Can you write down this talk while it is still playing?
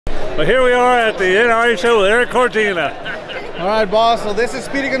But here we are at the NRA show with Erik Cortina. All right, boss. So this is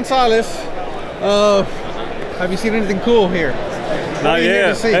Speedy Gonzalez. Have you seen anything cool here? Not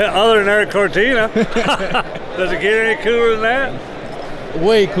yet. Other than Erik Cortina. Does it get any cooler than that?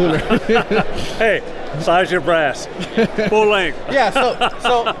 Way cooler. Hey, size your brass. Full length. Yeah. So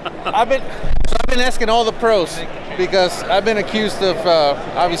I've been asking all the pros because I've been accused of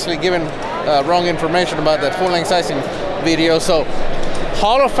obviously giving wrong information about that full length sizing video. So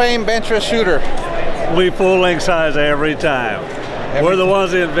Hall of Fame bench press shooter. We full length size every time. We're the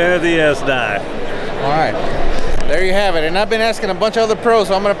ones that invented the S-die. All right, there you have it. And I've been asking a bunch of other pros,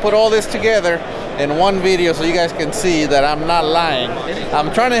 so I'm gonna put all this together in one video so you guys can see that I'm not lying.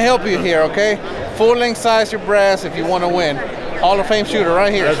 I'm trying to help you here, okay? Full length size your brass if you want to win. Hall of Fame shooter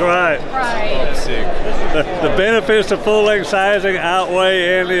right here. That's right. The benefits of full length sizing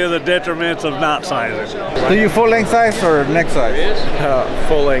outweigh any of the detriments of not sizing. Do you full length size or neck size?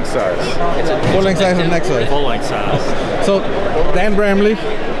 Full length size. Full length size or neck size? Full length size. So Dan Bramley,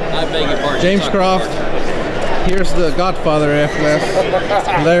 James Croft, here's the godfather of F-class,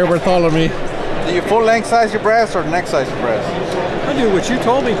 Larry Bartholomew. Do you full length size your brass or neck size your brass? I do what you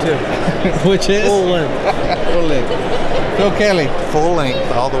told me to. Which is? Full length. Full length. Phil Kelly. Full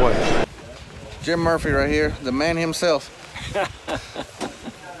length all the way. Jim Murphy right here, the man himself.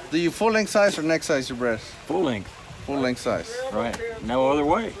 Do you full length size or neck size your brass? Full length. Full length size. Right. No other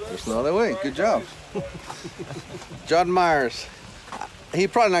way. There's no other way. Good job. John Myers. He's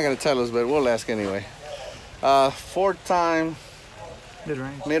probably not going to tell us, but we'll ask anyway. Four-time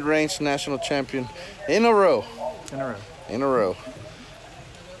mid-range national champion in a row. In a row.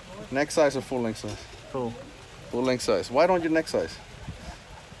 Neck size or full length size? Full. Full length size. Why don't you neck size?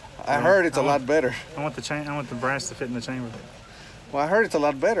 I heard it's a lot better. I want the brass to fit in the chamber. Well, I heard it's a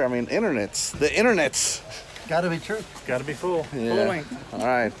lot better. I mean, the internet's. Got to be true. Got to be full. Yeah. Full length. All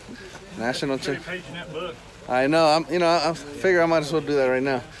right. National champion. Page in that book. I know. I figure I might as well do that right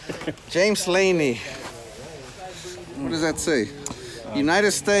now. James Laney. What does that say?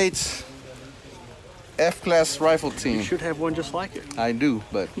 United States F-class rifle team. You should have one just like it. I do,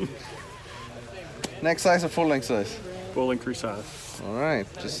 but neck size or full length size? Full length resize. All right.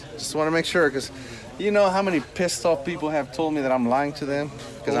 Just want to make sure, because you know how many pissed off people have told me that I'm lying to them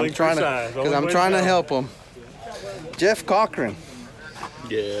because I'm trying to help them. Jeff Cochran.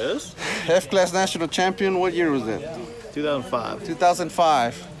 Yes. F-class national champion. What year was that? 2005.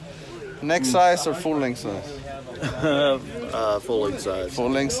 2005. Neck size or full length size? Full length size. Full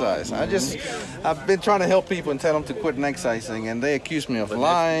length size. I've been trying to help people and tell them to quit neck sizing, and they accuse me of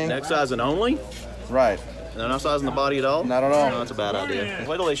lying. Neck sizing only? Right. They're not sizing the body at all? Not at all. No, that's a bad idea.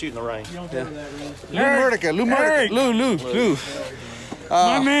 Wait till they shoot in the rain. Yeah. Lou Murdica. Lou.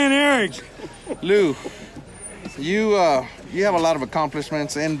 My man Erik. Lou, you have a lot of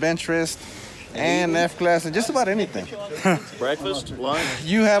accomplishments in bench rest and F-class and just about anything. Breakfast, lunch.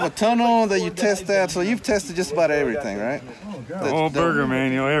 You have a tunnel that you test at, so you've tested just about everything, right? The whole burger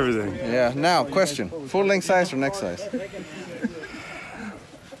manual, everything. Yeah. Now, question: full length size or neck size?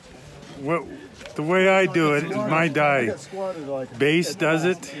 The way I do it is my die. Base does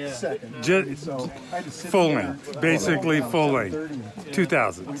it. Just full length, basically full length.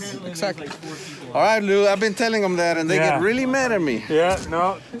 2000s. Exactly. All right, Lou. I've been telling them that, and they get really mad at me. Yeah.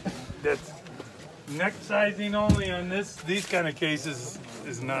 No. That's neck sizing only on these kind of cases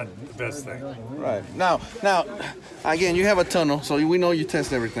is not the best thing. Right. Now, again, you have a tunnel, so we know you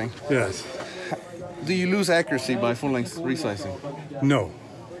test everything. Yes. Do you lose accuracy by full length resizing? No.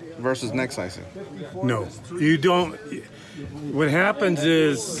 Versus neck sizing? No. You don't. What happens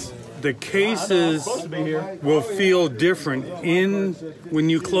is the cases will feel different when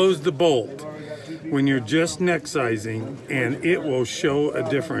you close the bolt. When you're just neck sizing, and it will show a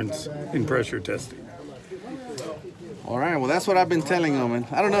difference in pressure testing. All right, well, that's what I've been telling them. And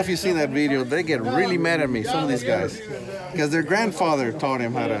I don't know if you've seen that video. They get really mad at me, some of these guys, because their grandfather taught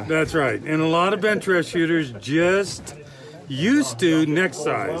him how to. That's right. And a lot of bench rest shooters just used to neck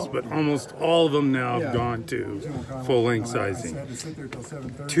size, but almost all of them now have gone to full length sizing.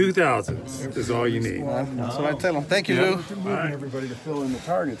 2000s is all you need. That's what I tell them. Thank you, Lou. Right. Everybody to fill in the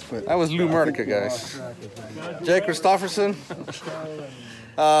targets, but that was Lou Murdica, guys. Jay Christopherson.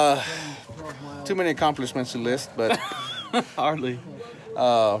 Too many accomplishments to list, but hardly.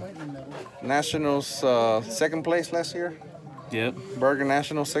 Nationals second place last year. Yep. Bergen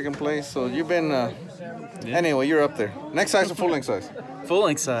National second place. So you've been. Anyway, you're up there. Neck size or full length size? Full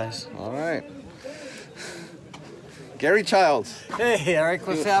length size. All right. Gary Childs. Hey, Erik,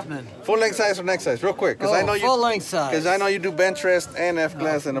 what's happening? Full length size or neck size, real quick, because I know you. Full length size. Because I know you do bench rest and F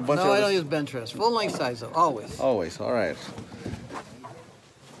class and a bunch of. No, I don't use bench rest. Full length size, though, always. Always. All right.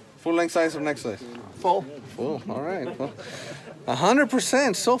 Full length size or neck size? Full. Full. All right. Well,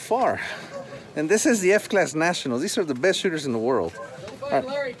 100% so far. And this is the F-Class Nationals. These are the best shooters in the world. Right.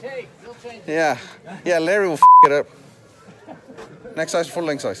 Larry take. He'll change it. Yeah. Yeah, Larry will it up. Neck size or full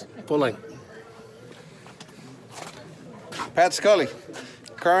length size? Full length. Pat Scully,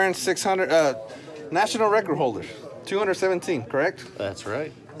 current 600, national record holder, 217, correct? That's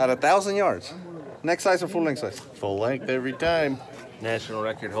right. At 1,000 yards. Neck size or full length size? Full length every time. National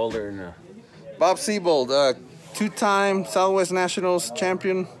record holder in Bob Siebold, two-time Southwest Nationals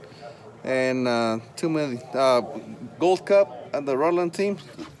champion and 2 million Gold Cup at the Rutland team.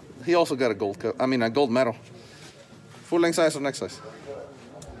 He also got a Gold Cup. I mean a gold medal. Full length size or neck size?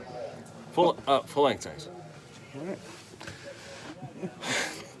 full length size. All right.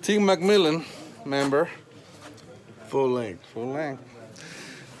 Team Macmillan member. Full length. Full length.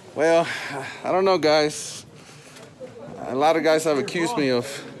 Well, I don't know, guys. A lot of guys have accused me of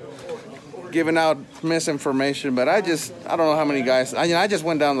giving out misinformation, but I don't know how many guys. I just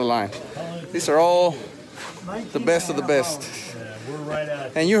went down the line. These are all the best of the best.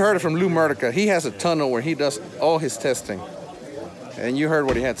 And you heard it from Lou Murdica. He has a tunnel where he does all his testing. And you heard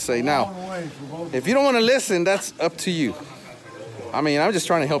what he had to say. Now, if you don't want to listen, that's up to you. I mean, I'm just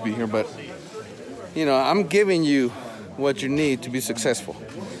trying to help you here, but, you know, I'm giving you what you need to be successful.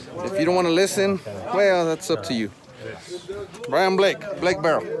 If you don't want to listen, well, that's up to you. Brian Blake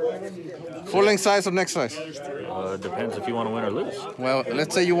Barrow. Full length size or neck size? Depends if you want to win or lose. Well,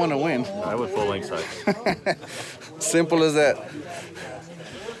 let's say you want to win. I would full length size. Simple as that.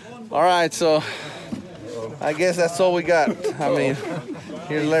 All right, so I guess that's all we got. I mean,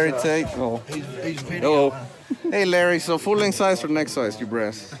 here's Larry Tate. Oh. Hello. Hey, Larry, so full length size or neck size, you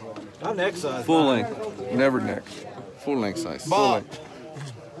brass? I'm neck size. Full length. Never neck. Full length size. Full length.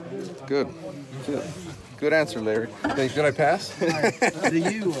 Good. Good answer, Larry. Did I pass? Do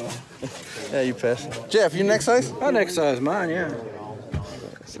you? Yeah, you passed. Jeff, you neck size? I neck size mine, yeah.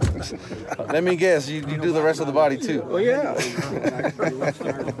 Let me guess, you do the rest of the body too. Well, yeah.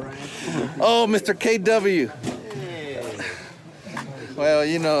 Oh, Mr. KW. Well,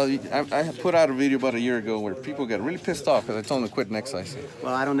 you know, I put out a video about a year ago where people got really pissed off because I told them to quit neck sizing.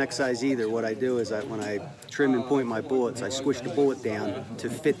 Well, I don't neck size either. What I do is when I trim and point my bullets, I squish the bullet down to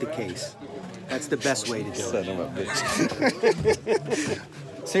fit the case. That's the best way to do Son it. of a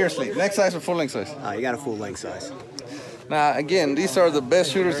bitch. Seriously, neck size or full length size? You got a full length size. Now, again, these are the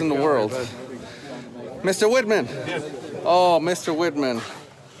best shooters in the world. Mr. Whitman. Oh, Mr. Whitman.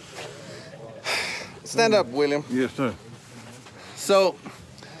 Stand up, William. Yes, sir. So,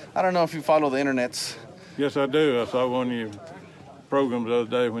 I don't know if you follow the internets. Yes, I do. I saw one of your programs the other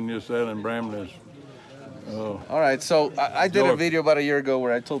day when you were selling Bramleys. All right, so I did a video about a year ago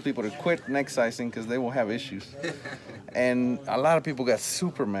where I told people to quit neck sizing because they will have issues. And a lot of people got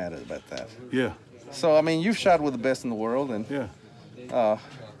super mad about that. Yeah. So, I mean, you've shot with the best in the world, and Yeah.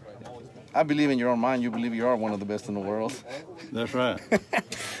 I believe in your own mind, you believe you are one of the best in the world. That's right.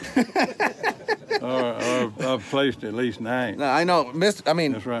 I've placed at least 9. Now, I know, That's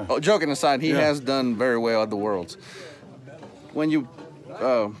right. joking aside, he Yeah. has done very well at the Worlds. When you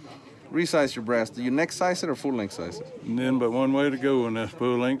resize your brass, do you neck size it or full length size it? And then but one way to go, and that's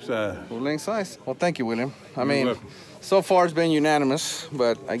full length size. Full length size. Well, thank you, William. I mean, welcome. so far it's been unanimous,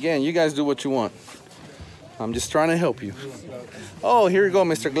 but again, you guys do what you want. I'm just trying to help you. Oh, here you go,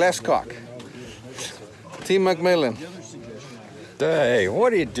 Mr. Glasscock. Team Macmillan. Hey,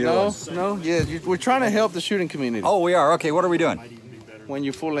 what are you doing? No, yeah, we're trying to help the shooting community. Oh, we are. Okay, what are we doing? When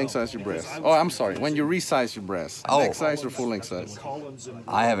you full length size your brass. Oh, I'm sorry. When you resize your brass. Oh. Neck size or full length size?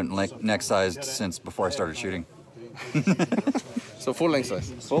 I haven't neck sized since before I started shooting. So full length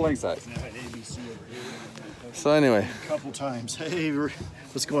size. Full length size. So anyway, A couple times. Hey,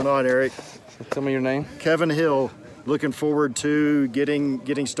 what's going on, Eric? tell me your name. Kevin Hill. Looking forward to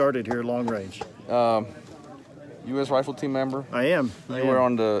getting started here long range. U.S. Rifle Team member. I am. You were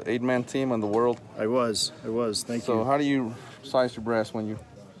on the 8-man team on the world. I was. Thank So you. how do you size your brass when you?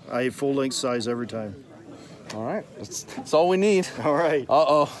 I full length size every time. All right, that's all we need. All right.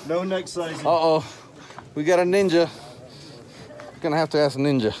 Uh-oh. No neck sizing. Uh-oh. We got a ninja. Gonna have to ask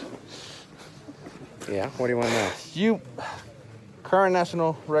Ninja. Yeah, what do you want to know? You, current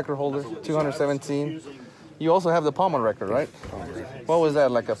national record holder, 217. You also have the Palmer record, right? What was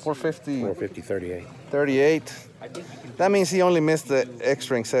that, like a 450? 450, 38. 38. That means he only missed the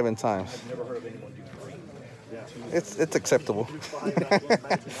X-ring 7 times. It's acceptable.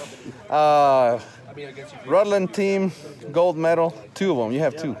 Rutland team, gold medal, 2 of them. You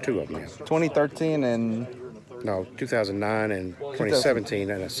have 2. 2 of them, yeah. 2013 and... No, 2009 and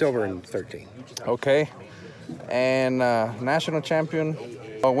 2017, and a silver in 13. Okay. And national champion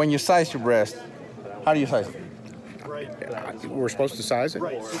When you size your breast, how do you size it? We're supposed to size it.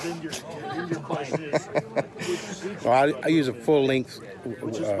 Well, I use a full length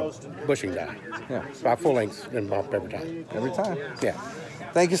bushing die. Yeah. About full length and bump every time. Every time? Yeah.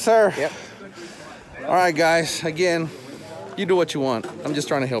 Thank you, sir. Yep. All right, guys. Again, you do what you want. I'm just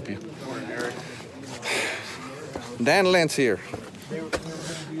trying to help you. Dan Lentz here.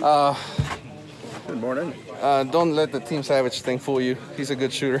 Good morning. Don't let the Team Savage thing fool you. He's a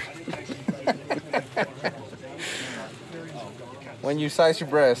good shooter. When you size your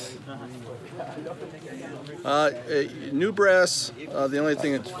breast, New breasts, the only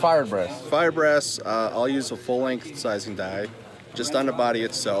thing that's fired breast. fire breasts, I'll use a full-length sizing die just on the body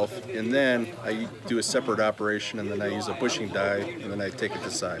itself, and then I do a separate operation, and then I use a bushing die, and then I take it to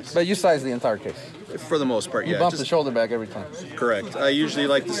size. But you size the entire case. For the most part, You yeah. bump the shoulder back every time. Correct. I usually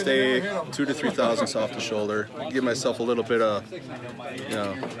like to stay 2 to 3 thousandths off the shoulder, give myself a little bit of,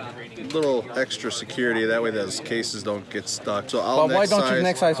 little extra security. That way those cases don't get stuck. So I'll But why don't you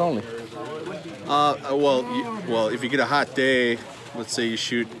neck size only? Well, if you get a hot day, let's say you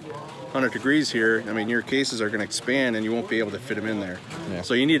shoot 100 degrees here, I mean, your cases are going to expand and you won't be able to fit them in there. Yeah.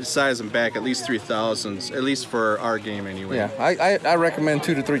 So you need to size them back at least 3 thousandths, at least for our game anyway. Yeah, I recommend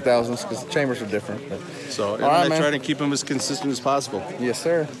 2 to 3 thousandths because the chambers are different. But. So and right, I man. try to keep them as consistent as possible. Yes,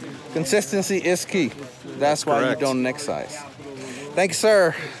 sir. Consistency is key. That's why correct. you don't neck size. Thank you,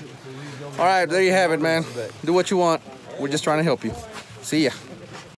 sir. All right, there you have it, man. Do what you want. We're just trying to help you. See ya.